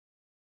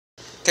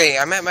Okay,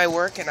 I'm at my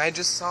work and I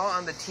just saw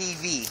on the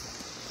TV.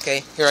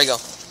 Okay, here I go.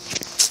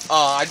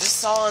 I just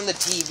saw on the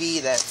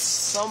TV that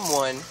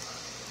someone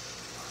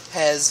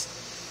has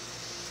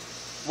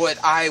what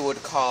I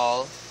would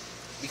call,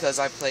 because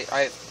I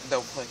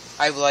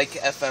like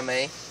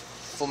FMA,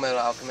 Full Metal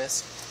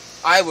Alchemist,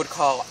 I would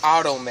call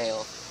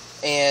Automail,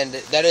 and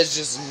that is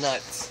just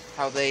nuts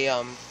how they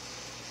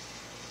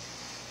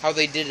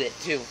did it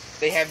too.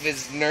 They have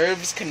his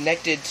nerves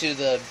connected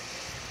to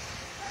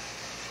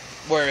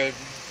where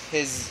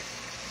his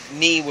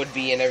knee would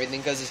be and everything,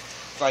 because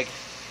it's like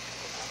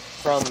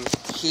from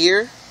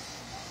here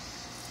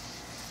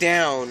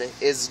down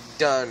is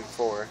done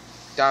for.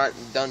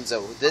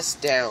 Dunzo. This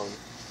down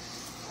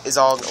is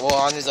all, well,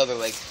 on his other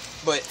leg,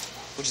 but,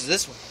 which is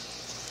this one,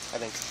 I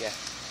think,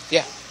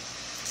 yeah,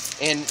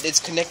 and it's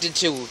connected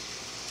to,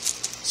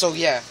 so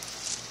yeah,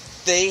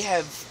 they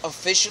have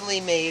officially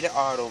made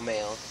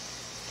Automail,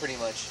 pretty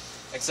much,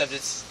 except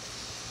it's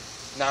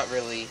not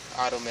really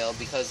Automail,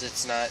 because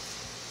it's not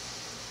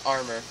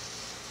armor,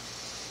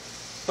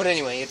 but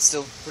anyway, it's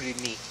still pretty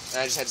neat,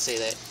 and I just had to say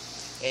that,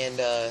 and,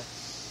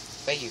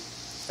 thank you.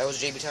 That was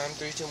JB Time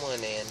 321,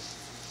 and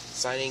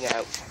signing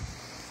out.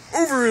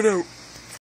 Over and out.